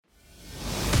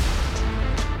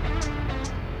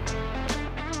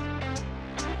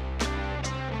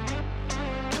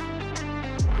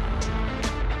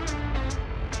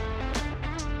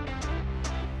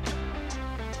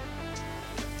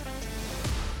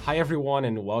Hi, everyone,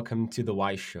 and welcome to The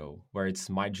Why Show, where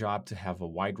it's my job to have a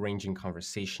wide ranging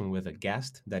conversation with a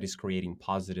guest that is creating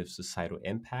positive societal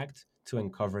impact to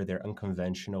uncover their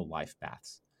unconventional life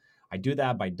paths. I do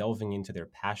that by delving into their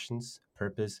passions,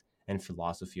 purpose, and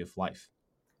philosophy of life.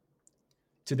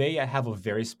 Today, I have a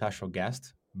very special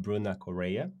guest, Bruna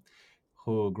Correa,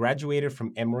 who graduated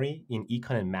from Emory in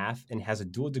Econ and Math and has a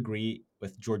dual degree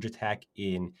with Georgia Tech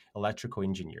in electrical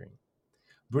engineering.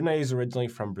 Bruna is originally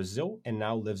from Brazil and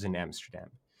now lives in Amsterdam.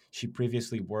 She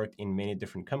previously worked in many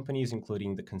different companies,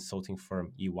 including the consulting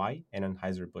firm EY and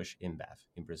Anheuser-Busch InBev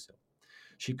in Brazil.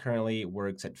 She currently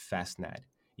works at Fastnet,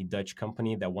 a Dutch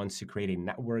company that wants to create a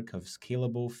network of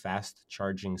scalable fast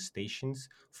charging stations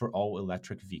for all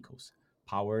electric vehicles,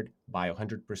 powered by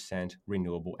 100%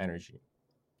 renewable energy.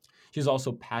 She's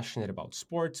also passionate about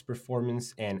sports,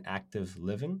 performance, and active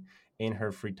living. In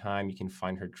her free time, you can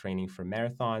find her training for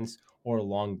marathons or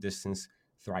long distance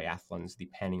triathlons,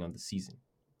 depending on the season.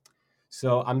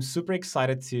 So I'm super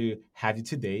excited to have you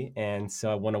today. And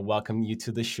so I want to welcome you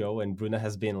to the show. And Bruna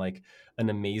has been like an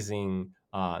amazing,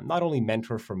 not only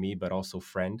mentor for me, but also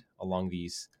friend along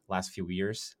these last few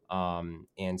years. And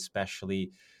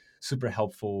especially super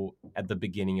helpful at the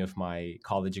beginning of my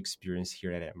college experience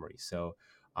here at Emory. So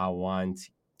I want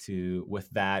to, with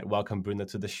that, welcome Bruna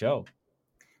to the show.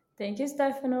 Thank you,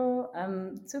 Stefano.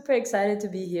 I'm super excited to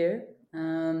be here.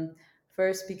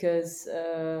 First, because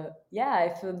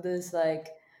I feel this like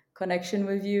connection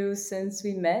with you since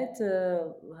we met.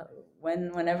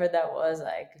 Whenever that was,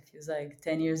 like it feels like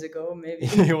 10 years ago, maybe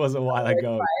It was a while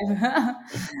ago. like five.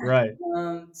 Right.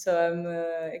 So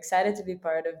I'm excited to be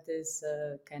part of this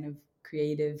kind of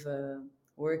creative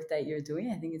work that you're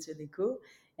doing. I think it's really cool.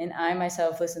 And I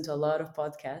myself listen to a lot of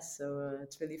podcasts, so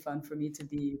it's really fun for me to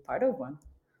be part of one.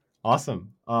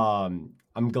 Awesome.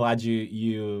 I'm glad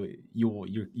you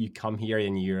come here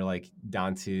and you're like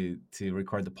down to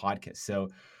record the podcast. So,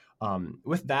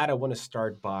 with that, I want to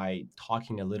start by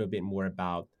talking a little bit more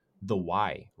about the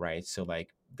why, right? So,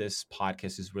 like this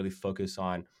podcast is really focused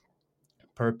on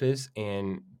purpose,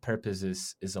 and purpose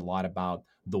is a lot about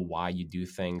the why you do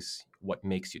things, what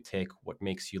makes you tick, what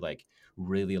makes you like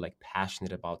really like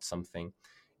passionate about something.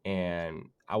 And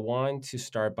I want to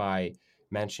start by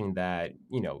mentioning that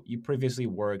you previously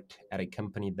worked at a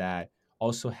company that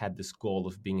also had this goal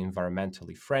of being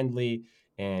environmentally friendly,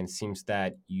 and seems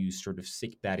that you sort of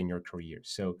seek that in your career.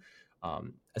 So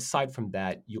aside from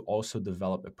that, you also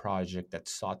developed a project that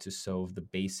sought to solve the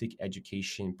basic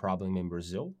education problem in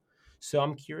Brazil. So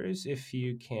I'm curious if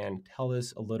you can tell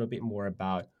us a little bit more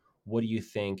about what do you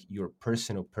think your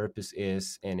personal purpose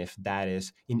is, and if that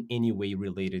is in any way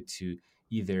related to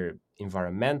either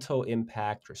environmental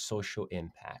impact or social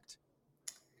impact.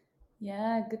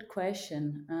 Yeah, good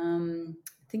question.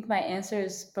 I think my answer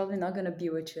is probably not going to be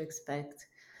what you expect.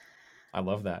 I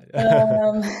love that.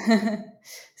 Um,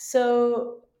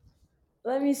 so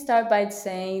let me start by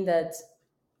saying that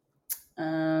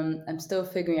I'm still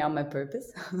figuring out my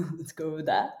purpose. Let's go with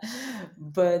that.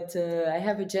 But I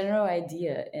have a general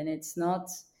idea, and it's not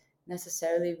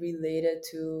necessarily related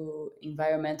to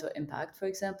environmental impact, for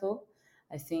example.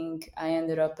 I think I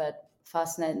ended up at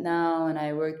Fastnet now, and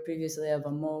I worked previously at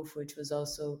Vamov, which was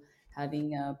also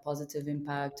having a positive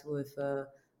impact with the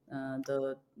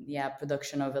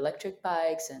production of electric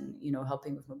bikes and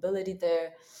helping with mobility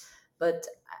there. But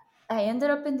I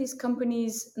ended up in these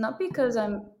companies not because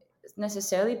I'm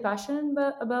necessarily passionate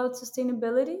about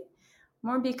sustainability,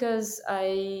 more because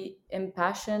I am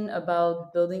passionate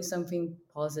about building something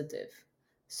positive.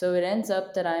 So it ends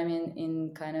up that I'm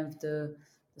in kind of the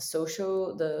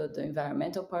social, the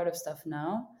environmental part of stuff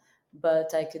now,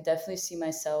 but I could definitely see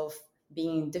myself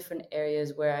being in different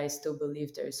areas where I still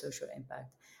believe there is social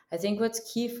impact. I think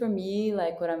what's key for me,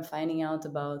 like what I'm finding out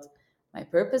about my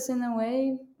purpose in a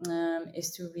way,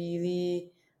 is to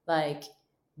really like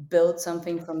build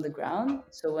something from the ground.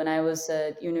 So when I was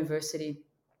at university,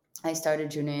 I started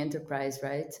junior enterprise,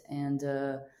 right? And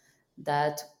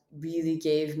that really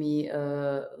gave me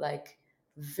a like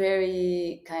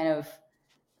very kind of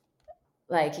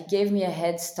like it gave me a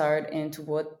head start into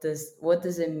what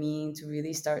does it mean to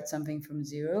really start something from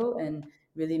zero, and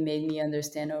really made me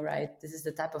understand, all right, this is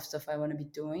the type of stuff I want to be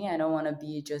doing. I don't want to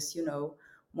be just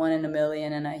one in a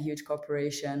million and a huge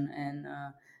corporation, and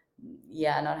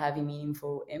not having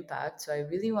meaningful impact. So I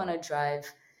really want to drive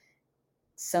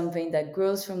something that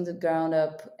grows from the ground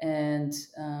up, and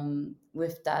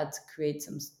with that create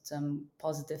some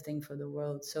positive thing for the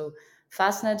world. So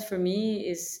Fastnet for me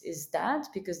is that,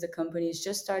 because the company is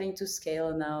just starting to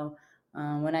scale now.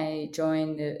 When I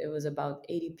joined, it was about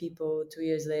 80 people. 2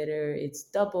 years later, it's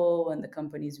double, and the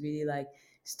company is really like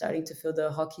starting to feel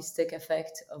the hockey stick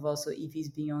effect of also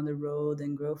EVs being on the road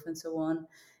and growth and so on.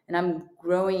 And I'm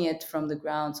growing it from the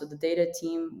ground. So the data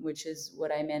team, which is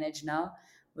what I manage now,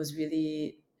 was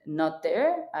really not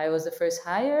there. I was the first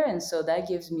hire, and so that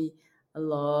gives me a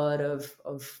lot of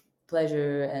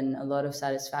pleasure and a lot of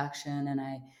satisfaction. And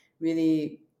I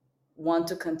really want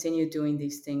to continue doing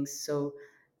these things. So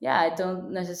yeah, I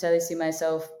don't necessarily see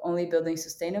myself only building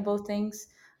sustainable things,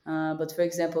 but for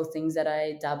example, things that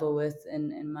I dabble with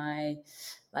in my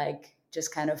like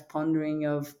just kind of pondering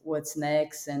of what's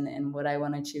next and what I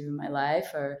want to achieve in my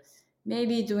life, or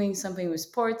maybe doing something with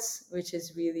sports, which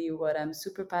is really what I'm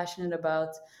super passionate about,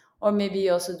 or maybe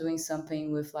also doing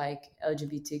something with like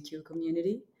LGBTQ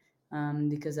community,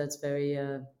 because that's very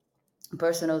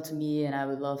personal to me, and I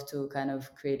would love to kind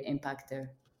of create impact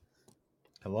there.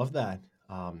 I love that.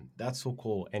 That's so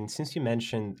cool. And since you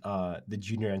mentioned the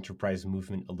junior enterprise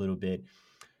movement a little bit,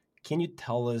 can you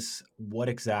tell us what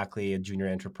exactly a junior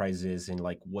enterprise is and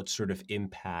like what sort of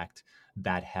impact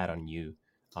that had on you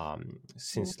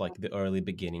since like the early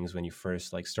beginnings when you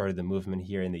first like started the movement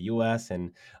here in the US?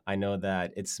 And I know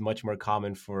that it's much more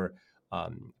common for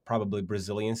probably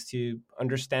Brazilians to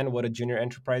understand what a junior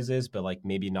enterprise is, but like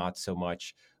maybe not so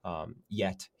much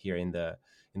yet here in the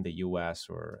US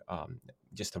or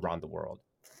just around the world.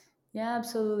 Yeah,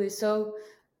 absolutely. So,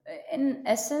 in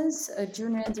essence, a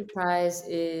junior enterprise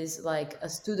is like a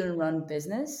student run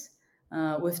business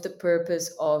with the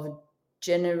purpose of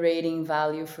generating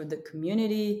value for the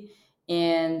community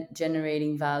and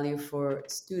generating value for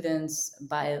students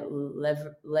by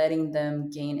letting them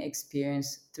gain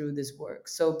experience through this work.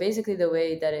 So, basically, the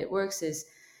way that it works is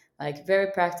like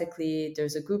very practically,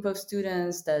 there's a group of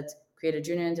students that create a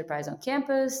junior enterprise on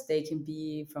campus. They can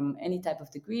be from any type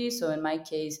of degree. So, in my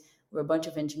case, we're a bunch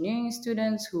of engineering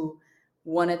students who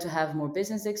wanted to have more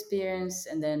business experience.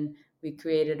 And then we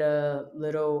created a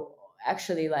little,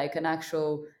 actually, like an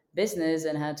actual business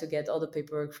and had to get all the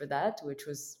paperwork for that, which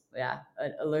was, yeah,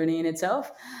 a learning in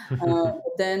itself. But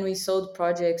then we sold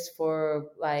projects for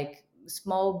like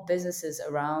small businesses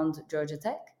around Georgia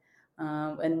Tech.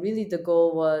 And really, the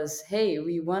goal was hey,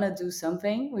 we want to do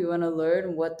something. We want to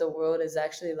learn what the world is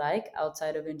actually like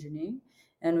outside of engineering.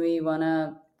 And we want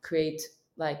to create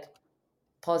like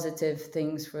positive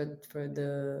things for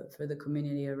the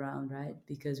community around, right?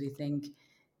 Because we think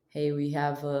hey, we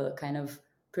have a kind of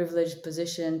privileged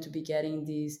position to be getting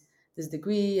this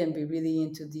degree and be really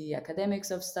into the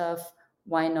academics of stuff.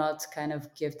 Why not kind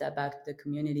of give that back to the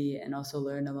community and also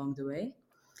learn along the way?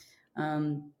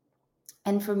 um,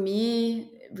 and for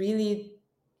me, really,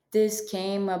 this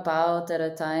came about at a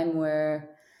time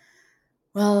where,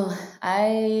 well,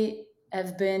 I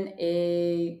have been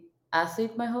a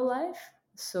athlete my whole life.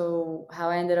 So how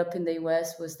I ended up in the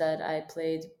US was that I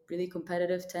played really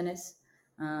competitive tennis.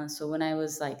 So when I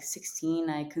was like 16,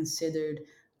 I considered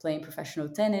playing professional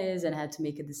tennis and had to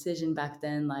make a decision back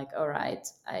then like, all right,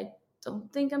 I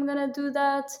don't think I'm going to do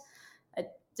that. I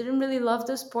didn't really love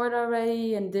the sport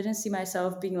already and didn't see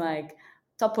myself being like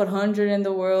top 100 in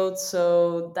the world.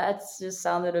 So that just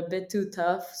sounded a bit too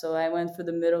tough. So I went for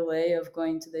the middle way of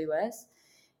going to the US.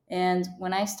 And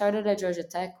when I started at Georgia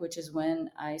Tech, which is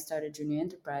when I started Junior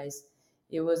Enterprise,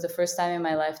 it was the first time in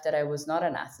my life that I was not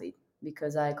an athlete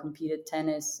because I competed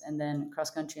tennis and then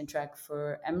cross country and track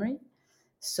for Emory.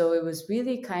 So it was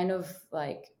really kind of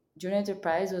like Junior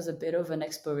Enterprise was a bit of an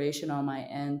exploration on my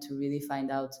end to really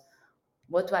find out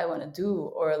what do I want to do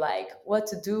or like what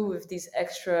to do with these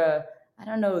extra, I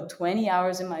don't know, 20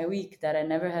 hours in my week that I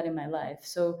never had in my life.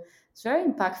 So it's very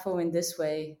impactful in this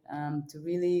way, to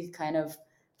really kind of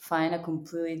find a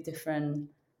completely different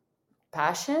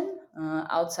passion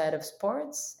outside of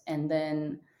sports, and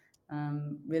then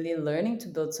really learning to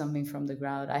build something from the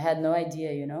ground. I had no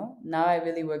idea, you know. Now I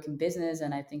really work in business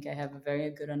and I think I have a very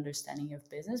good understanding of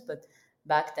business. But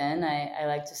back then, I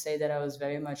like to say that I was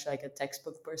very much like a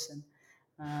textbook person.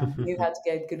 Knew how to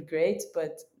get good grades,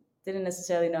 but didn't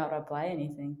necessarily know how to apply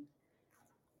anything.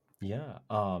 Yeah.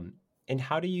 And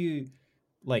how do you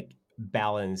like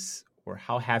balance or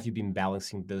how have you been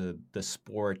balancing the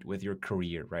sport with your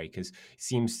career, right? Because it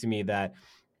seems to me that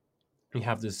you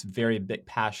have this very big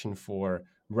passion for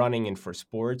running and for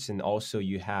sports, and also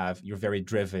you're very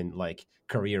driven like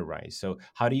career wise. So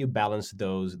how do you balance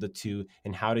those the two,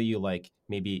 and how do you like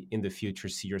maybe in the future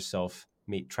see yourself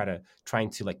trying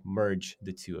to like merge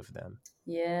the two of them?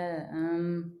 Yeah.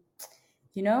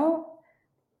 You know,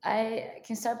 I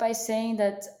can start by saying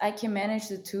that I can manage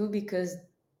the two because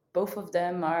both of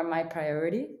them are my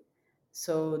priority.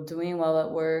 So doing well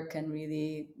at work and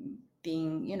really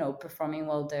being, you know, performing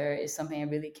well there is something I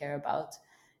really care about.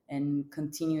 and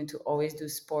continue to always do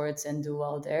sports and do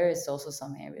well there is also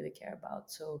something I really care about.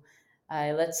 So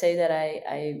I let's say that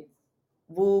I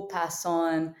will pass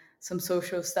on some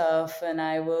social stuff and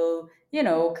I will,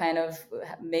 kind of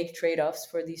make trade-offs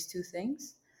for these two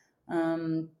things.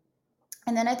 Um,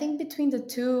 and then I think between the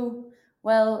two,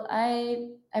 well,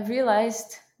 I've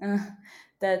realized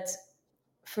that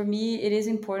for me, it is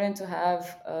important to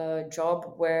have a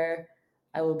job where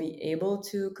I will be able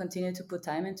to continue to put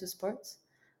time into sports.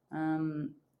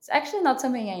 It's actually not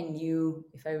something I knew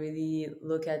if I really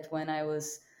look at when I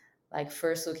was like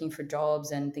first looking for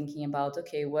jobs and thinking about,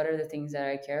 okay, what are the things that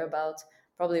I care about?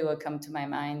 Probably what come to my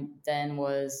mind then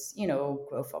was,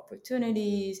 growth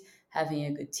opportunities, having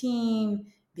a good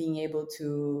team, being able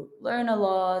to learn a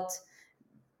lot,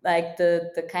 like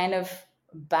the kind of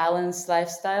balanced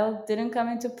lifestyle didn't come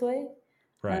into play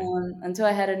Right. until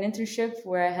I had an internship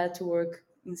where I had to work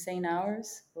insane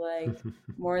hours, like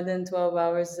more than 12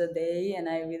 hours a day, and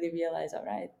I really realized, all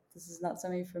right, this is not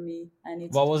something for me. I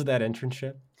need to What do. was that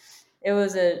internship? It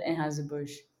was at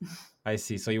Anheuser-Busch. I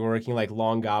see. So you were working like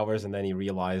long hours, and then you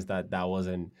realized that that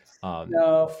wasn't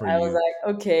No, for I was you.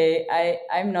 like, okay,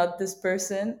 I'm not this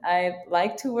person. I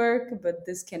like to work, but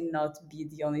this cannot be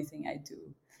the only thing I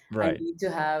do. I Right. need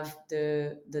to have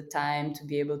the time to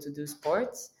be able to do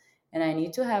sports, and I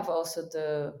need to have also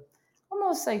the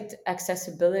almost like the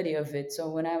accessibility of it. So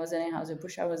when I was in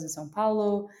Anheuser-Busch, I was in São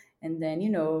Paulo, and then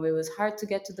it was hard to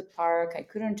get to the park. I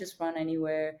couldn't just run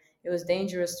anywhere. It was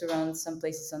dangerous to run some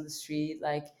places on the street.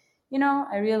 Like,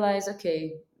 I realized,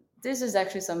 okay, this is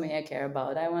actually something I care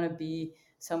about. I want to be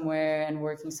somewhere and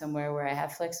working somewhere where I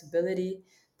have flexibility,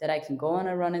 that I can go on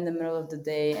a run in the middle of the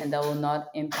day, and that will not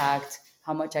impact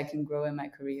how much I can grow in my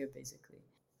career, basically.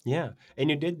 Yeah. And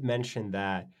you did mention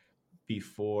that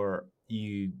before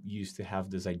you used to have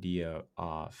this idea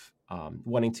of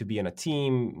wanting to be in a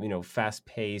team, fast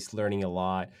paced, learning a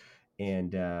lot,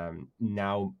 and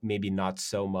now maybe not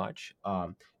so much.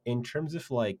 In terms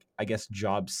of like, I guess,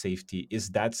 job safety, is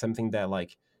that something that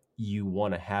like you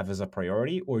want to have as a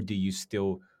priority, or do you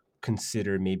still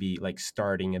consider maybe like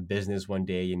starting a business one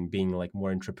day and being like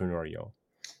more entrepreneurial?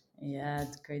 Yeah,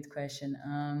 it's a great question.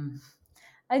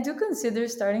 I do consider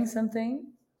starting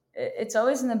something. It's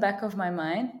always in the back of my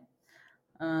mind.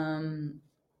 Um,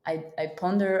 I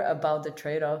ponder about the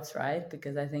trade offs, right?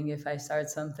 Because I think if I start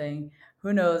something,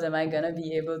 who knows, am I going to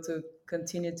be able to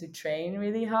continue to train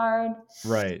really hard?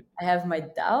 Right. I have my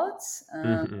doubts,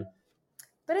 Hmm.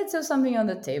 but it's still something on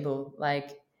the table.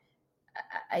 Like,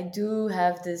 I do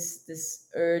have this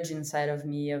urge inside of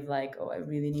me of like, oh, I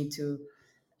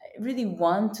really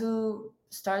want to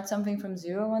start something from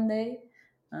zero one day.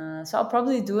 So I'll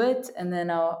probably do it, and then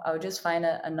I'll just find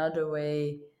another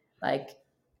way. Like,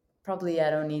 probably I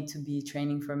don't need to be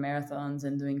training for marathons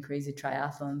and doing crazy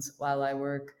triathlons while I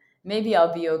work. Maybe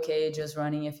I'll be okay just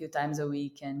running a few times a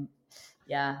week, and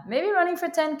yeah, maybe running for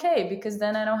 10K, because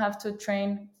then I don't have to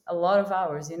train a lot of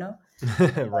hours.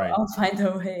 Right. I'll find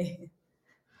a way.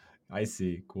 I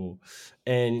see. Cool.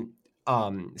 And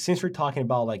since we're talking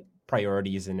about like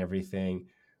priorities and everything,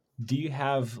 do you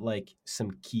have like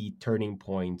some key turning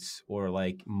points or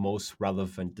like most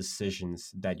relevant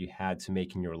decisions that you had to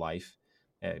make in your life?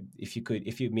 If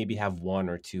you maybe have one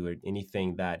or two or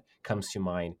anything that comes to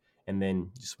mind, and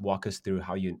then just walk us through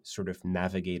how you sort of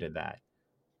navigated that.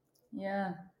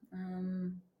 Yeah.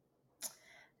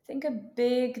 I think a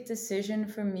big decision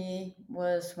for me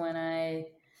was when I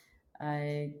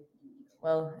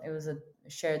well, it was a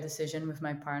shared decision with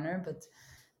my partner, but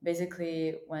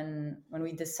basically when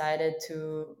we decided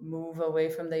to move away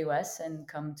from the US and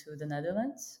come to the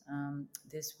Netherlands.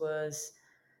 This was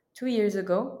 2 years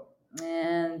ago,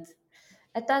 and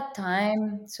at that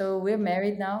time, so we're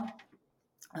married now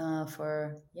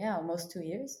for almost 2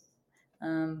 years.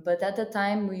 But at the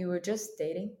time, we were just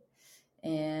dating,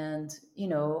 and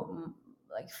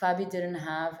like Fabi didn't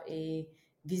have a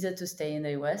visa to stay in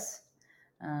the US.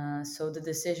 So the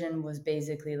decision was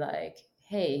basically like,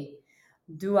 hey,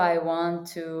 do I want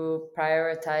to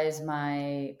prioritize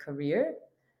my career,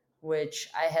 which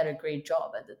I had a great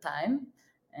job at the time.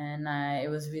 And it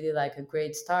was really like a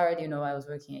great start. I was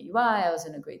working at UI, I was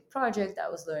in a great project, I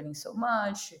was learning so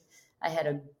much. I had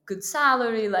a good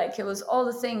salary, like it was all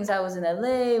the things. I was in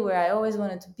LA where I always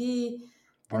wanted to be.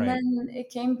 And Right. then it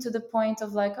came to the point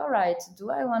of like, all right,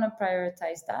 do I want to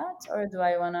prioritize that, or do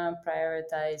I want to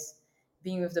prioritize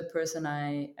being with the person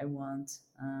I want,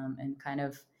 and kind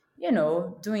of,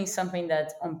 doing something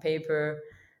that on paper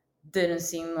didn't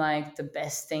seem like the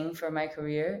best thing for my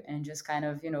career, and just kind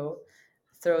of,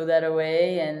 throw that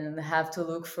away and have to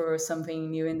look for something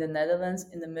new in the Netherlands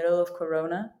in the middle of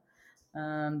Corona.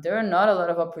 there are not a lot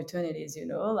of opportunities,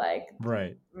 like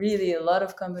Right. really a lot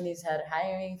of companies had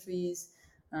hiring freeze.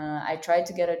 I tried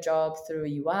to get a job through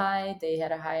UI. They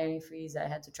had a hiring freeze. I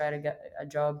had to try to get a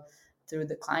job through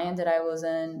the client that I was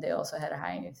in. They also had a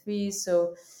hiring freeze.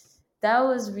 So that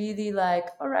was really like,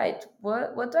 all right,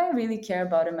 what do I really care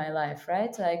about in my life,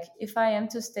 right? Like if I am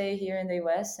to stay here in the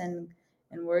US and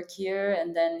work here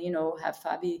and then, have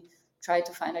Fabi try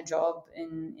to find a job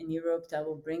in Europe that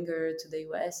will bring her to the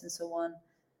US and so on.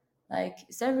 Like,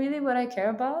 is that really what I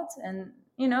care about? And,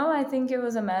 I think it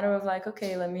was a matter of like,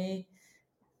 okay, let me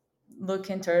look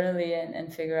internally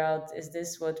and figure out, is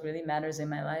this what really matters in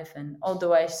my life? And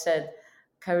although I said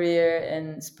career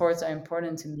and sports are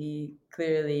important to me,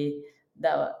 clearly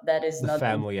that is The not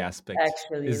family aspect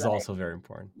actually is like, also very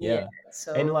important. yeah. Yeah.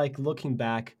 And So like looking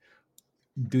back,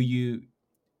 do you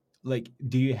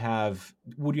do you have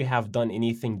would you have done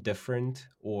anything different,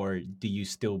 or do you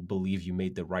still believe you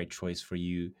made the right choice for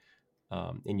you,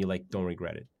 and you like don't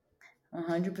regret it?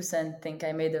 100% think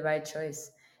I made the right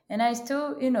choice. And I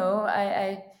still,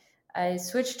 I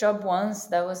switched job once.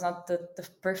 That was not the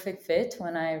perfect fit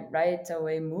when I right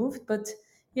away moved. But,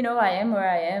 I am where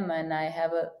I am and I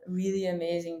have a really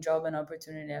amazing job and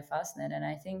opportunity at Fastnet. And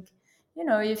I think,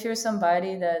 if you're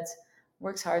somebody that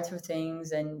works hard for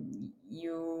things and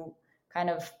you kind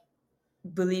of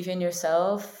believe in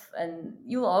yourself and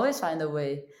you'll always find a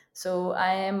way. So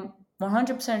I am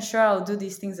 100% sure I'll do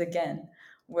these things again,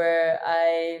 where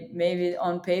I maybe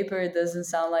on paper it doesn't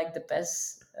sound like the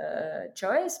best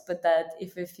choice, but that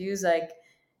if it feels like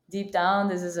deep down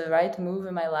this is the right move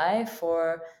in my life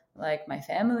for like my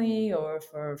family or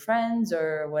for friends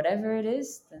or whatever it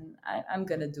is, then I'm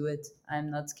gonna do it.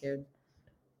 I'm not scared.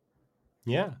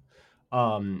 Yeah.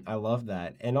 I love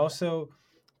that. And also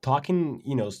talking,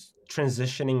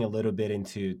 transitioning a little bit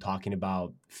into talking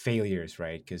about failures,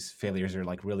 right? Because failures are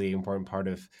like really important part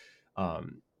of,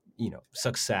 um,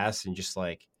 success and just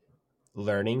like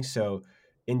learning. So,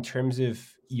 in terms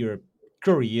of your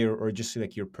career or just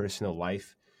like your personal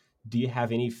life, do you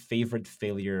have any favorite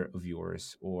failure of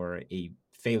yours or a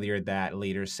failure that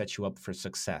later set you up for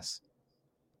success?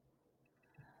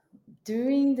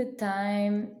 During the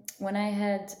time when I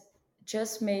had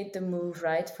just made the move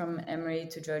right from Emory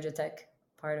to Georgia Tech,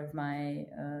 part of my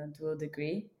dual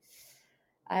degree,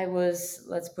 I was,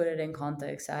 let's put it in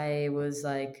context, I was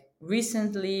like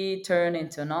recently turned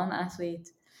into a non athlete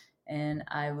and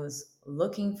I was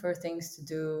looking for things to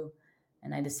do.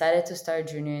 And I decided to start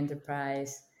junior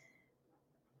enterprise,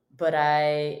 but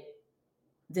I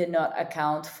did not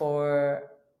account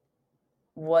for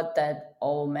what that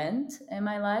all meant in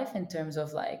my life in terms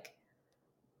of like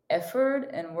effort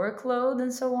and workload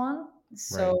and so on. Right.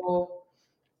 So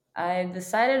I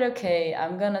decided, okay,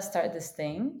 I'm gonna start this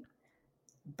thing,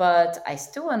 but I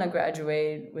still want to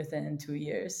graduate within 2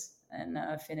 years and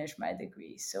finish my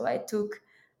degree. So I took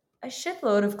a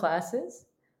shitload of classes,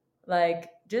 like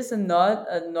just a not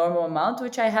a normal amount,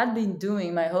 which I had been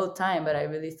doing my whole time, but I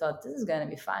really thought this is gonna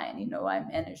be fine. I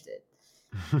managed it.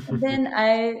 And then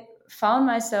I found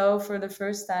myself for the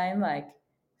first time like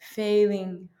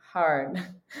failing hard.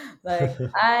 Like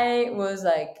I was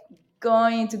like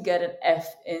going to get an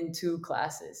F in two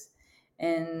classes.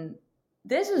 And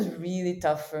this was really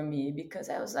tough for me because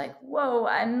I was like, whoa,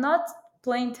 I'm not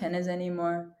playing tennis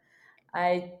anymore.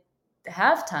 I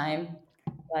have time.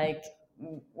 Like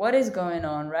what is going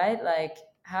on, right? Like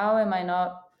how am I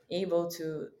not able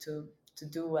to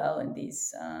do well in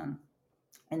these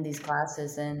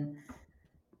classes? And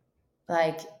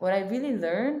like what I really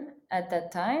learned at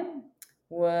that time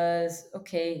was,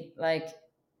 okay, like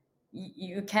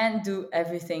you can't do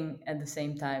everything at the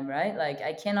same time, right? Like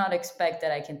I cannot expect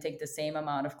that I can take the same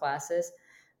amount of classes,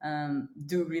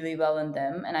 do really well in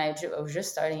them, and I was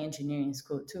just starting engineering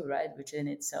school too, right? Which in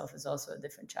itself is also a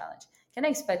different challenge. Can I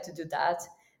expect to do that,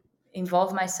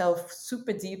 involve myself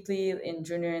super deeply in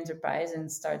junior enterprise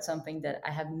and start something that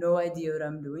I have no idea what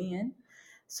I'm doing in?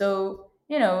 So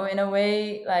in a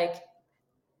way, like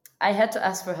I had to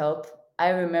ask for help. I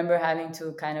remember having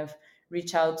to kind of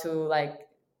reach out to like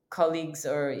colleagues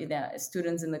or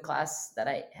students in the class that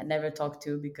I had never talked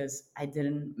to because I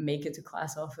didn't make it to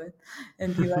class often,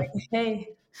 and be like,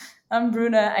 "Hey, I'm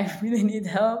Bruna. I really need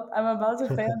help. I'm about to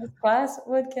fail this class.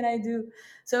 What can I do?"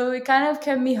 So it kind of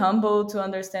kept me humble to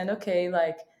understand, okay,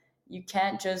 like you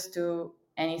can't just do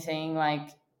anything. Like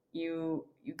you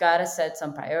gotta set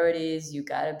some priorities. You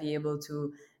gotta be able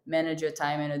to manage your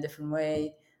time in a different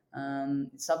way.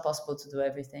 It's not possible to do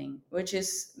everything, which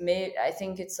is I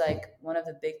think it's like one of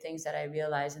the big things that I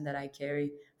realize and that I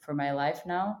carry for my life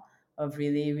now, of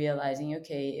really realizing,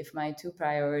 okay, if my two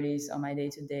priorities on my day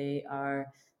to day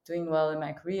are doing well in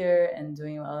my career and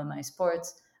doing well in my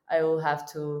sports, I will have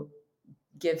to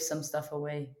give some stuff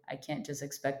away. I can't just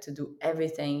expect to do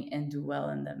everything and do well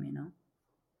in them, you know?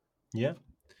 Yeah.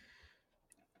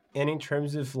 And in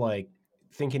terms of like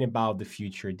thinking about the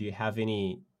future, do you have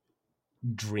any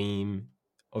dream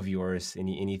of yours,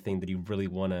 anything that you really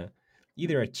want to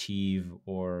either achieve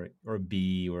or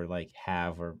be or like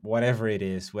have or whatever it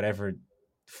is, whatever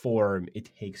form it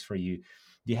takes for you?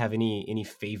 Do you have any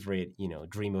favorite,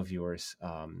 dream of yours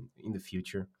in the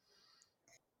future?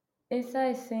 If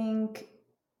I think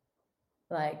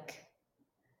like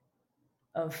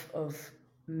of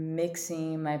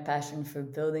mixing my passion for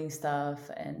building stuff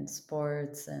and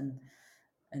sports and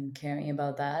caring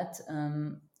about that,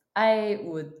 I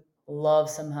would love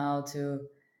somehow to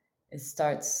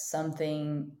start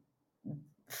something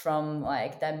from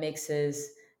like that mixes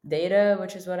data,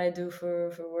 which is what I do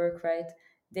for work, right?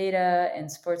 Data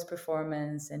and sports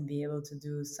performance, and be able to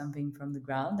do something from the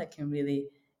ground that can really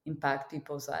impact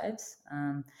people's lives.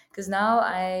 Because now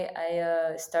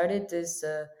I started this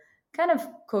kind of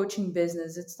coaching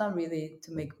business. It's not really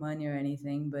to make money or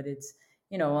anything, but it's,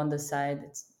 on the side.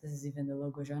 This is even the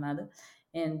logo Jornada,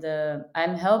 and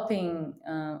I'm helping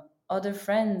other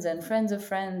friends and friends of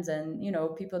friends, and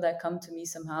people that come to me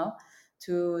somehow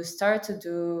to start to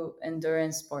do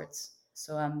endurance sports.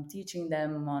 So I'm teaching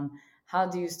them on how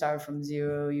do you start from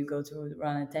zero? You go to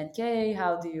run a 10K,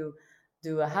 how do you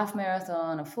do a half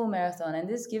marathon, a full marathon? And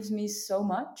this gives me so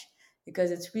much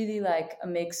because it's really like a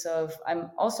mix of,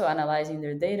 I'm also analyzing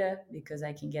their data because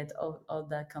I can get all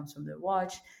that comes from their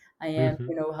watch. I am,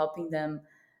 Hmm. helping them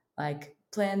like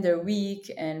plan their week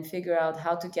and figure out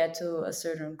how to get to a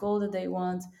certain goal that they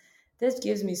want. This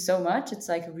gives me so much. It's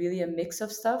like really a mix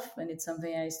of stuff, and it's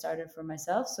something I started for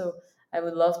myself. So I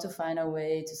would love to find a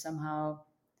way to somehow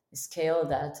scale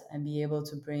that and be able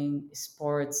to bring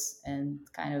sports and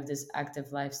kind of this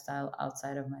active lifestyle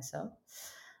outside of myself.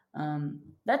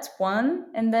 That's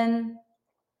one. And then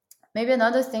maybe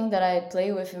another thing that I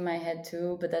play with in my head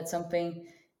too, but that's something,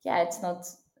 yeah, it's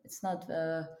not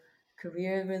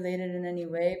career related in any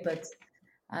way, but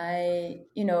I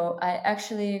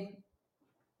actually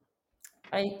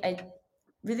I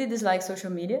really dislike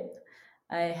social media.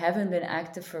 I haven't been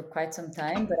active for quite some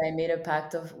time, but I made a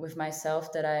pact with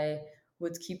myself that I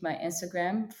would keep my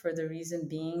Instagram, for the reason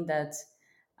being that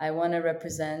I want to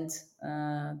represent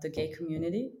the gay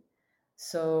community.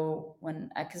 So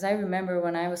because I remember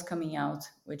when I was coming out,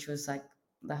 which was like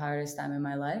the hardest time in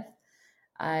my life,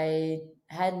 I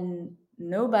had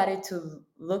nobody to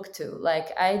look to.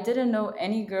 Like, I didn't know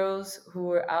any girls who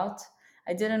were out.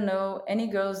 I didn't know any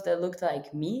girls that looked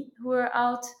like me who were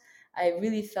out. I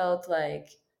really felt like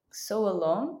so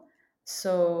alone.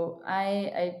 So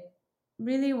I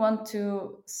really want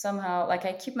to somehow, like,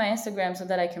 I keep my Instagram so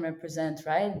that I can represent,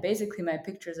 right? Basically, my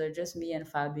pictures are just me and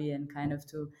Fabi, and kind of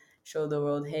to show the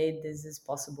world, hey, this is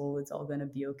possible. It's all gonna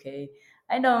be okay.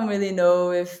 I don't really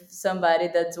know if somebody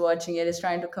that's watching it is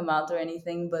trying to come out or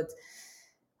anything, but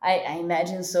I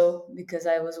imagine so because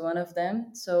I was one of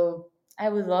them. So I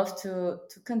would love to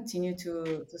continue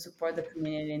to support the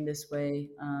community in this way.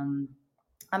 I'm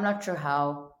not sure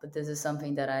how, but this is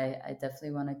something that I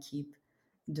definitely want to keep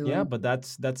Yeah, doing. but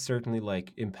that's certainly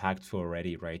like impactful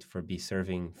already, right? Be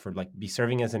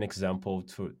serving as an example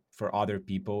for other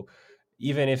people,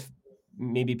 even if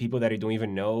maybe people that you don't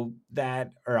even know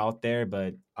that are out there.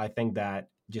 But I think that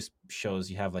just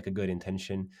shows you have like a good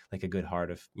intention, like a good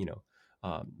heart of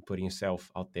putting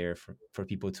yourself out there for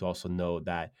people to also know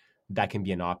that that can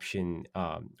be an option,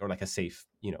 or like a safe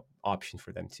option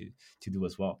for them to do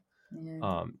as well. Yeah.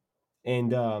 Um,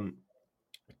 and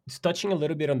Just touching a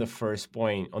little bit on the first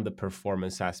point on the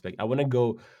performance aspect, I want to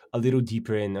go a little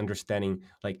deeper in understanding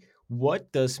like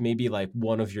what does maybe like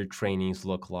one of your trainings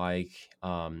look like,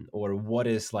 or what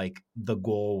is like the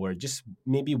goal, or just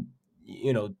maybe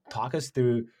talk us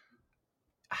through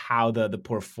how the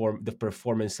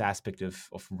performance aspect of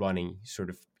running sort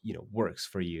of works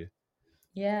for you.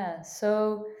 Yeah.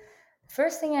 So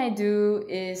first thing I do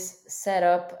is set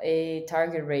up a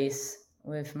target race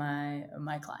with my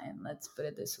client. Let's put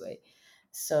it this way.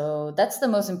 So that's the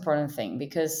most important thing,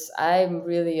 because I'm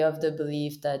really of the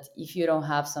belief that if you don't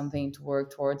have something to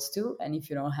work towards to, and if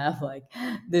you don't have like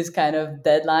this kind of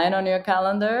deadline on your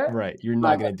calendar, Right, you're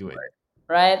not not gonna gonna do it. work,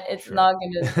 right? Sure. It's not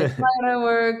gonna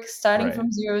work. Starting Right.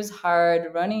 from zero is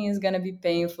hard. Running is gonna be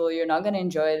painful. You're not gonna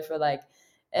enjoy it for like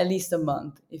at least a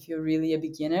month if you're really a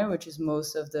beginner, which is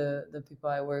most of the people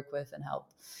I work with and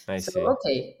help. I So see.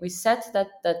 okay, we set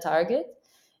that target,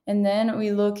 and then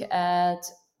we look at,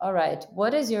 all right,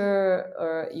 what is your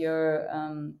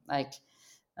like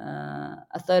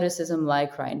athleticism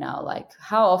like right now? Like,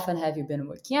 how often have you been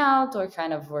working out? Or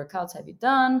kind of workouts have you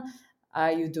done?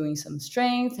 Are you doing some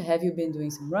strength? Have you been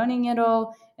doing some running at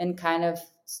all? And kind of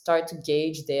start to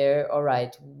gauge there, all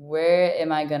right, where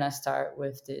am I going to start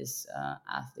with this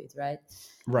athlete, right?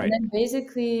 And Right. then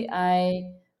basically,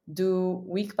 I do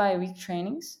week by week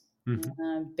trainings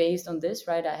Hmm. based on this,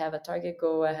 right? I have a target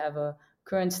goal, I have a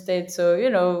current state. So, you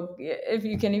know, if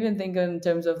you can even think in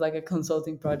terms of like a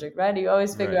consulting project, right? You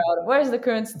always figure Right. out where's the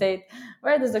current state,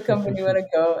 where does the company want to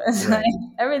go? It's like Right.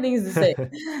 everything is the same.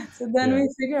 So then Yeah. we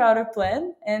figure out a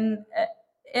plan, and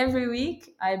every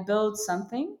week I build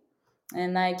something,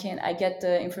 and I get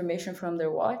the information from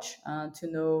their watch to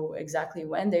know exactly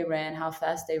when they ran, how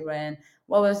fast they ran,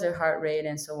 what was their heart rate,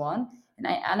 and so on. And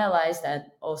I analyze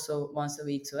that also once a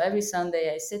week. So every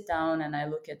Sunday I sit down and I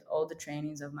look at all the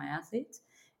trainings of my athletes,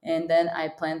 and then I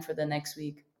plan for the next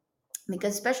week.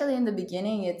 Because especially in the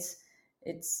beginning,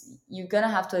 it's you're gonna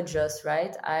have to adjust,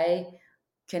 right? I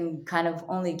can kind of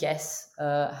only guess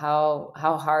how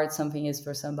hard something is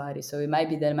for somebody. So it might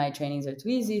be that my trainings are too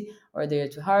easy or they're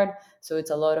too hard. So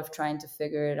it's a lot of trying to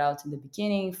figure it out in the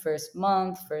beginning, first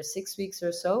month, first 6 weeks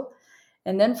or so,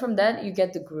 and then from that you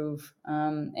get the groove.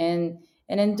 And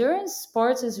endurance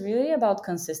sports is really about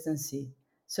consistency.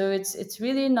 So it's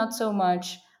really not so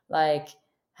much like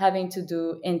having to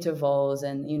do intervals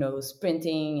and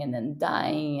sprinting and then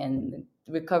dying and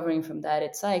recovering from that.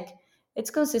 It's like it's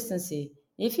consistency.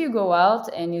 If you go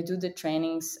out and you do the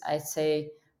trainings, I'd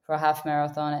say for a half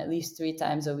marathon at least 3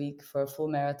 times a week, for a full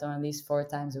marathon at least 4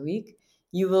 times a week,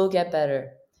 you will get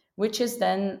better. Which is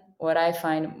then what I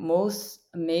find most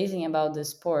amazing about this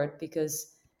sport,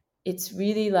 because it's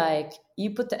really like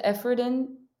you put the effort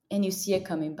in and you see it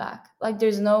coming back. Like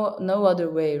there's no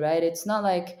other way, right? It's not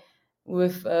like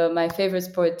with my favorite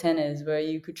sport, tennis, where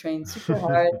you could train super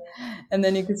hard and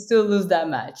then you could still lose that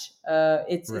match.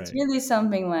 It's Right. really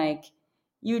something like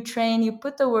you train, you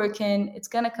put the work in, it's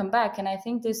gonna come back. And I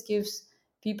think this gives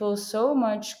people so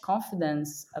much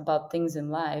confidence about things in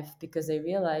life, because they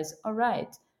realize, all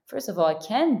right, first of all, I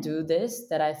can do this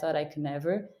that I thought I could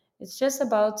never. It's just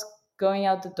about going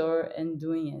out the door and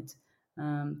doing it.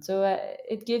 So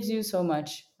it gives you so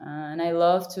much, and I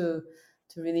love to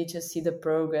really just see the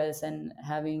progress and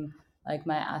having like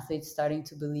my athletes starting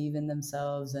to believe in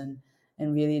themselves, and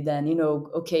really then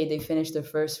okay, they finish their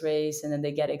first race and then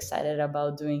they get excited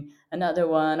about doing another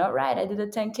one. All right, I did a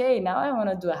 10K, now I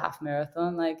want to do a half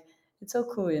marathon. Like it's so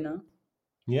cool.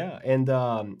 Yeah, and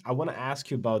I want to ask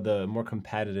you about the more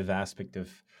competitive aspect of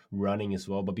running as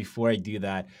well. But before I do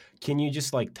that, can you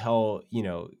just like tell,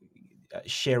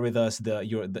 share with us the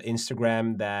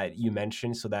Instagram that you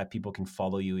mentioned so that people can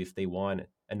follow you if they want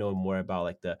and know more about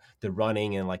like the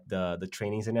running and like the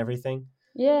trainings and everything?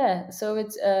 Yeah, so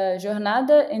it's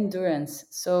jornada endurance.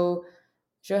 So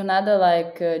jornada,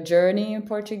 like journey in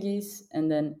Portuguese, and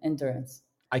then endurance.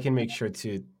 I can make sure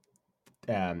to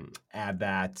add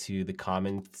that to the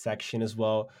comment section as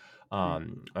well,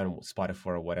 on Spotify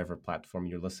or whatever platform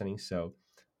you're listening. So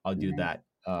I'll do Nice. that,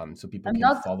 so people I'm can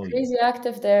not follow you. crazy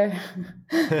active there.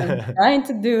 I'm trying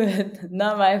to do it,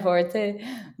 not my forte,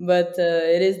 but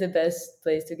it is the best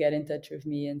place to get in touch with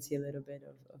me and see a little bit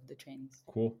of the trainings.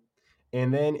 Cool.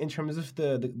 And then in terms of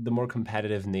the more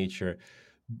competitive nature,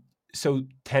 so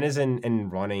tennis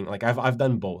and running, like I've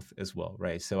done both as well,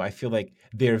 right? So I feel like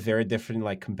they're very different,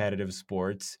 like competitive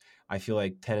sports. I feel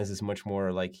like tennis is much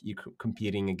more like you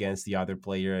competing against the other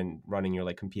player, and running you're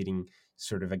like competing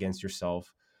sort of against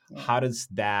yourself. Yeah. How does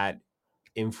that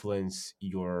influence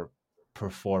your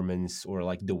performance or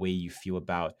like the way you feel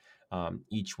about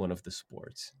each one of the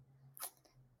sports?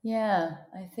 Yeah,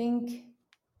 I think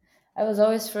I was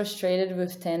always frustrated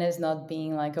with tennis not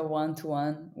being like a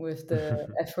one-to-one with the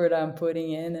effort I'm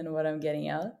putting in and what I'm getting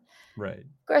out. Of Right,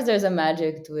 course, there's a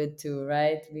magic to it too,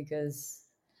 right? Because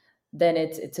then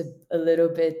it's a little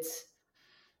bit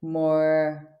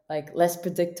more like less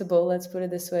predictable, let's put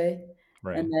it this way.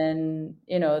 And right, then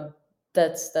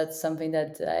that's something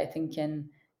that I think can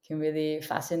really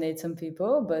fascinate some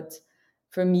people. But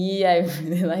for me, I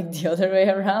really like the other way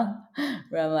around,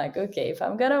 where I'm like, okay, if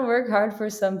I'm gonna work hard for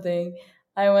something,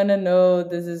 I want to know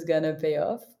this is gonna pay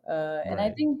off. And I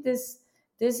right, think this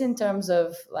in terms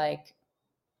of like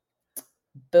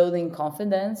building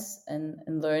confidence and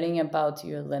learning about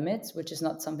your limits, which is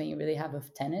not something you really have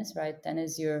with tennis, right?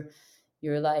 Tennis, you're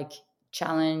like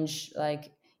challenged,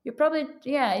 like you're probably,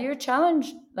 yeah, you're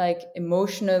challenged like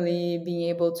emotionally, being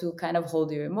able to kind of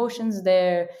hold your emotions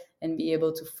there and be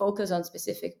able to focus on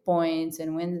specific points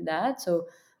and win that. So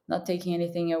not taking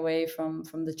anything away from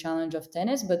the challenge of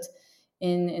tennis, but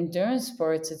in endurance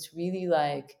sports, it's really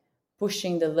like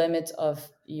pushing the limits of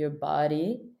your body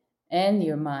and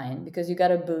your mind, because you got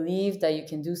to believe that you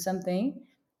can do something,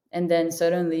 and then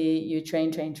suddenly you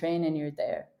train and you're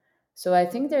there. So I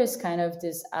think there's kind of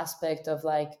this aspect of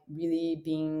like really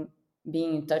being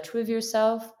in touch with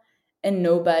yourself and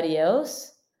nobody else,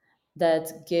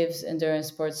 that gives endurance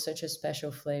sports such a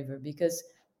special flavor. Because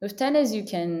with tennis you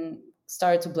can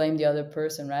start to blame the other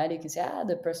person, right? You can say,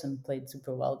 the person played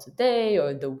super well today,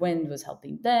 or the wind was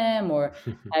helping them, or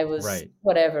I was Right.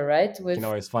 whatever, right? You can With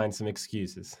always find some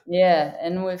excuses. Yeah,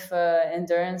 and with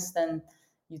endurance, then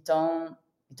you don't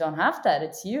have that.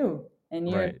 It's you, and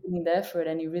you're Right. putting the effort,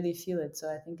 and you really feel it. So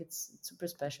I think it's super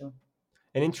special.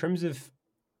 And in terms of,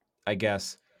 I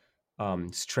guess,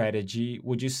 strategy,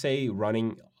 would you say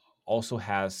running also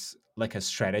has like a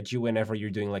strategy whenever you're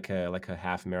doing like a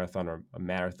half marathon or a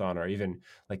marathon or even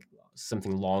like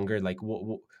something longer? Like,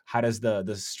 how does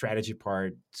the strategy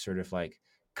part sort of like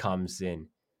comes in?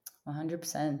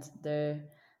 100%.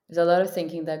 There's a lot of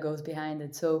thinking that goes behind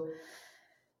it. So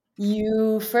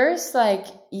you first, like,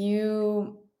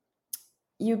 you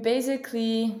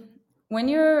basically, when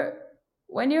you're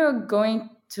going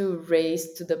to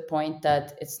race to the point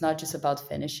that it's not just about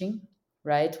finishing,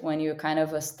 right? When you're kind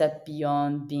of a step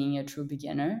beyond being a true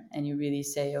beginner, and you really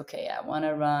say, okay, I want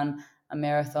to run a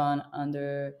marathon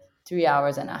under 3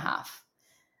 hours and a half.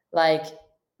 Like,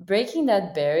 breaking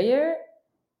that barrier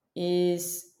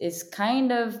is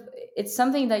kind of, it's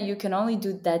something that you can only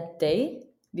do that day,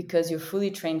 because you're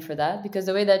fully trained for that. Because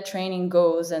the way that training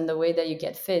goes and the way that you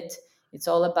get fit, it's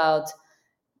all about,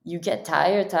 you get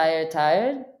tired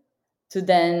to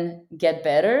then get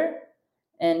better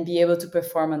and be able to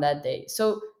perform on that day.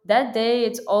 So that day,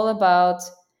 it's all about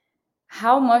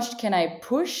how much can I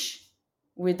push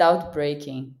without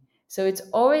breaking. So it's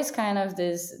always kind of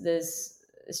this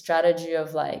strategy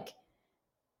of like,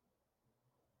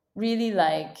 really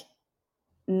like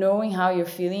knowing how you're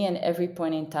feeling at every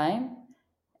point in time,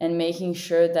 and making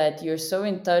sure that you're so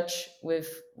in touch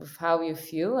with how you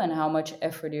feel and how much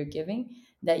effort you're giving,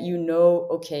 that you know,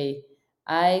 okay,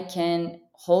 I can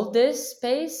hold this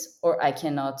space or I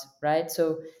cannot, right?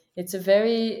 So it's a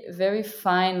very very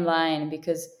fine line,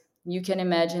 because you can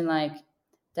imagine like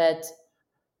that,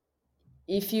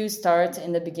 if you start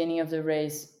in the beginning of the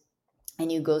race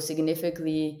and you go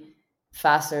significantly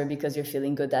faster because you're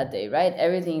feeling good that day, right?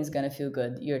 Everything is going to feel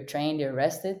good. You're trained, you're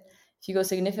rested. If you go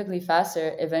significantly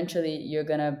faster, eventually you're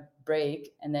going to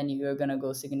break, and then you're going to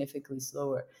go significantly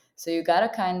slower. So you got to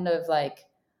kind of like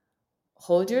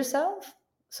hold yourself,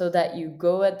 so that you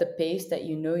go at the pace that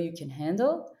you know you can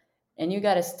handle, and you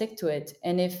got to stick to it.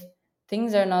 And if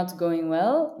things are not going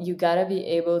well, you got to be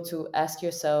able to ask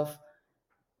yourself,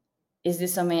 is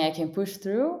this something I can push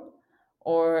through,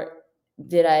 or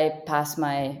did I pass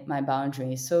my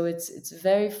boundaries? So it's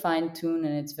very fine tuned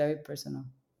and it's very personal.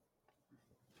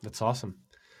 That's awesome.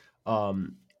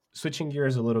 Um, Switching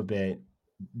gears a little bit,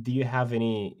 do you have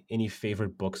any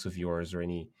favorite books of yours, or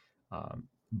any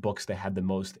books that had the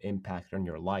most impact on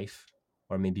your life,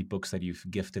 or maybe books that you've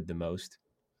gifted the most?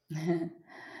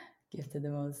 Gifted the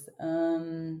most.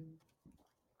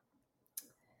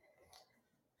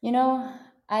 You know,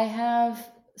 I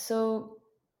have, so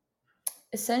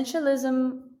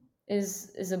Essentialism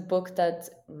is a book that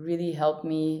really helped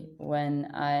me when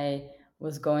I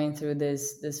was going through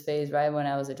this phase, right? When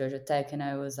I was at Georgia Tech and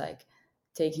I was like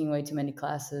taking way too many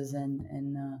classes,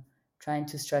 and trying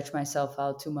to stretch myself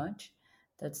out too much.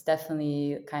 That's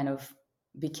definitely kind of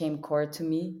became core to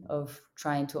me, of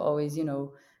trying to always,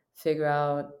 figure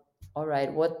out, all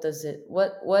right, what is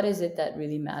it that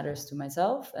really matters to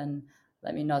myself, and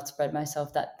let me not spread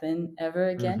myself that thin ever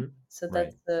again. Hmm. So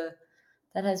Right.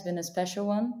 that has been a special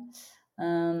one.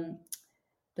 Um,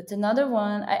 but another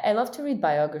one, I love to read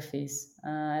biographies.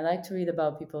 I like to read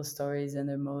about people's stories and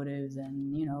their motives,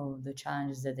 and the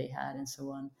challenges that they had and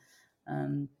so on.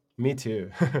 Um, Me too.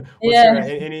 What's yeah, your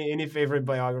any favorite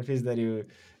biographies that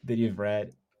you've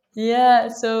read? yeah.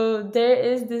 So there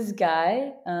is this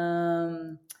guy,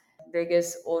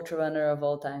 biggest ultra runner of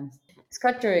all time,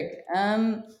 Scott Jurek.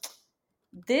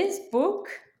 This book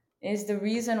is the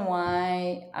reason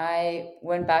why I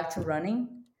went back to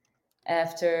running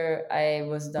after I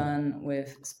was done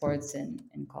with sports in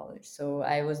college. So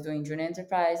I was doing junior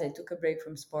enterprise. I took a break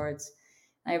from sports.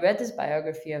 I read this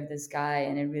biography of this guy,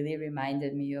 and it really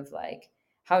reminded me of like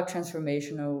how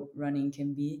transformational running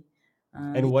can be.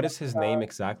 And He what talks is his name about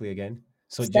exactly again?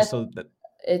 So just Steph. so that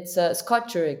It's Scott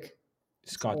Jurek.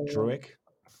 Scott So Druick.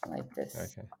 like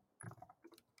this. Okay.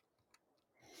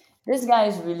 This guy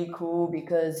is really cool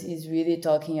because he's really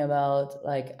talking about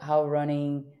like how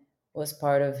running was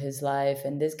part of his life,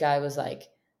 and this guy was like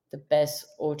the best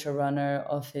ultra runner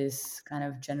of his kind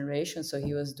of generation. So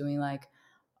he was doing like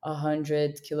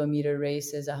 100-kilometer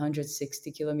races,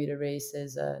 160-kilometer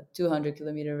races,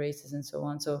 200-kilometer races, and so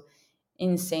on. So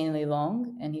insanely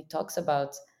long. And he talks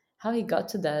about how he got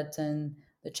to that and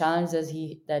the challenges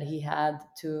he had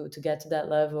to get to that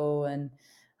level, and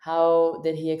how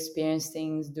did he experience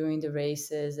things during the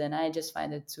races. And I just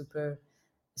find it super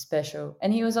special.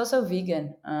 And he was also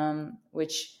vegan,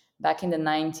 which back in the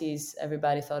 90s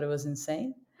everybody thought it was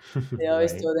insane. They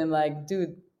always Right. told him like,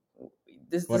 dude,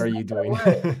 this What is are not you doing?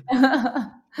 gonna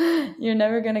work. You're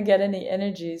never gonna get any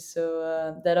energy.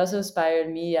 So that also inspired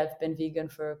me. I've been vegan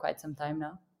for quite some time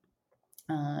now,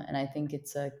 and I think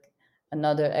it's like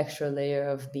another extra layer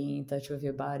of being in touch with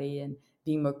your body and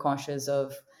being more conscious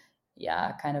of,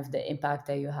 yeah, kind of the impact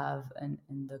that you have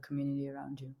in the community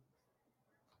around you.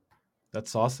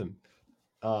 That's awesome.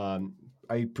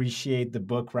 I appreciate the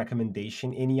book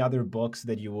recommendation. Any other books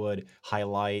that you would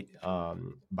highlight,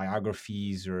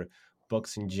 biographies or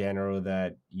books in general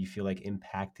that you feel like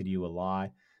impacted you a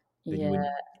lot that you Yeah, would I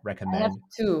have recommend?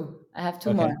 two. I have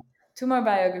Okay. two more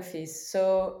biographies.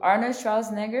 So Arnold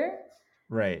Schwarzenegger,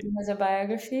 Right. he has a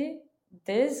biography.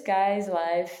 This guy's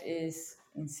life is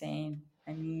insane.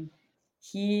 I mean,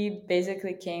 he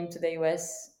basically came to the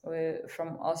US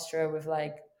from Austria with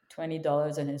like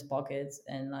 $20 in his pockets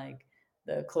and like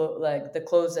like the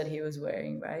clothes that he was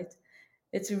wearing, right?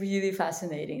 It's really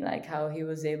fascinating, like how he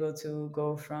was able to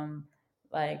go from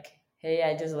like, hey,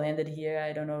 I just landed here,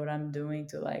 I don't know what I'm doing,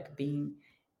 to like being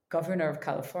governor of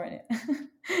California.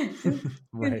 It's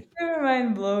Right. super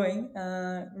mind blowing.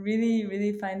 Really,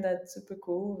 really find that super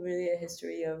cool. Really a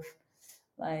history of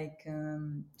like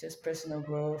just personal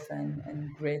growth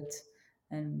and grit,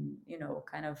 and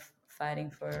kind of fighting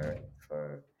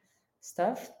for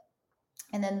stuff.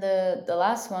 And then the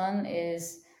last one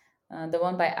is the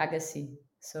one by Agassi.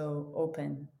 So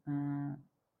Open.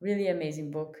 Really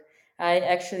amazing book. I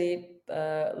actually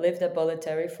lived at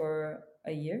Bolletary for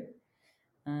a year,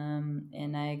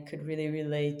 and I could really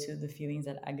relate to the feelings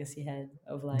that Agassi had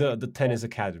of like, The tennis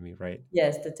academy, right?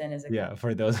 yes, the tennis Yeah, academy.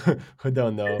 for those who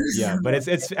don't know. Yeah, but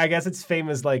it's I guess it's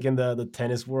famous like in the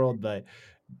tennis world, but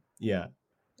yeah,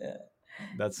 Yeah,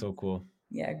 that's so cool.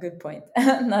 yeah, good point.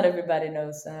 Not everybody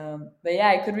knows, but yeah,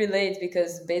 I could relate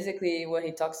because basically what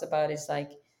he talks about is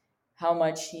like how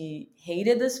much he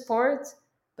hated the sport,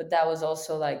 but that was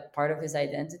also like part of his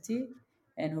identity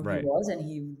and who he Right. was, and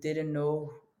he didn't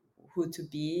know who to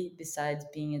be besides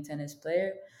being a tennis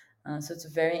player. So it's a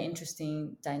very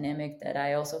interesting dynamic that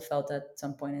I also felt at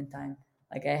some point in time.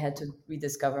 Like I had to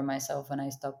rediscover myself when I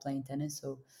stopped playing tennis.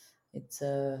 So it's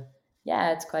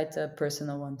yeah, it's quite a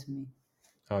personal one to me.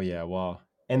 Oh yeah, wow.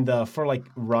 And for like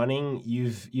running,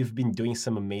 you've been doing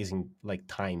some amazing like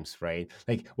times, right?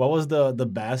 Like what was the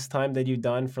best time that you've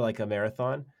done for like a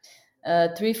marathon?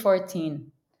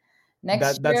 314 next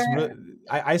That year. that's really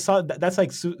I saw that's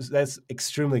like that's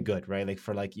extremely good, right? Like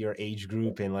for like your age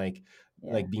group and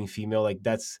Yeah. like being female, like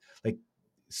that's like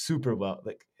super well,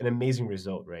 like an amazing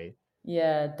result, right?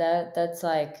 Yeah, that's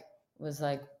like was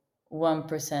like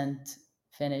 1%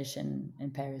 finish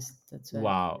in Paris. That's why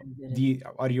Wow. I did Do it.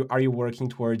 are you working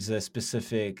towards a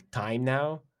specific time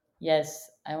now? Yes,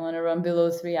 I want to run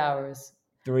below 3 hours,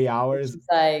 Three which hours? is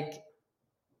like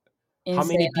How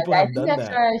insane. many people Like I have think done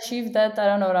after that? I achieve that, I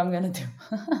don't know what I'm gonna do.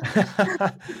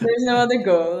 There's no other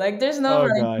goal. Like there's no Oh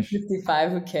running gosh,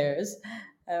 255. Who cares?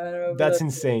 I want to run below. that's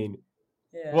insane.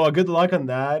 Yeah. Well, good luck on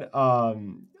that.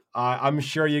 I'm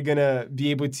sure you're gonna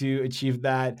be able to achieve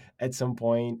that at some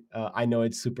point. I know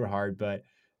it's super hard, but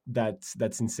that's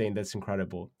insane. That's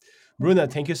incredible. Bruna,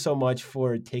 thank you so much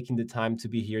for taking the time to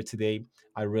be here today.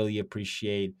 I really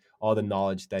appreciate all the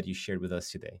knowledge that you shared with us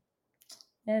today.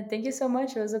 Yeah. Thank you so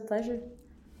much. It was a pleasure.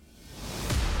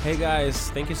 Hey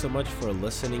guys, thank you so much for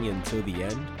listening until the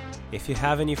end. If you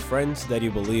have any friends that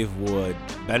you believe would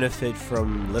benefit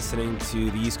from listening to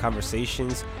these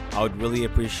conversations, I would really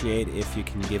appreciate if you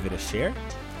can give it a share.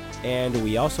 And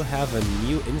we also have a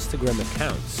new Instagram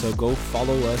account, so go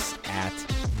follow us at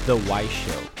The Y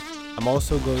Show. I'm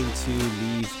also going to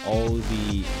leave all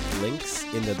the links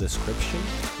in the description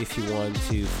if you want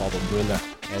to follow Bruna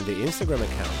and the Instagram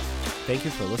account. Thank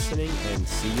you for listening and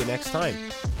see you next time.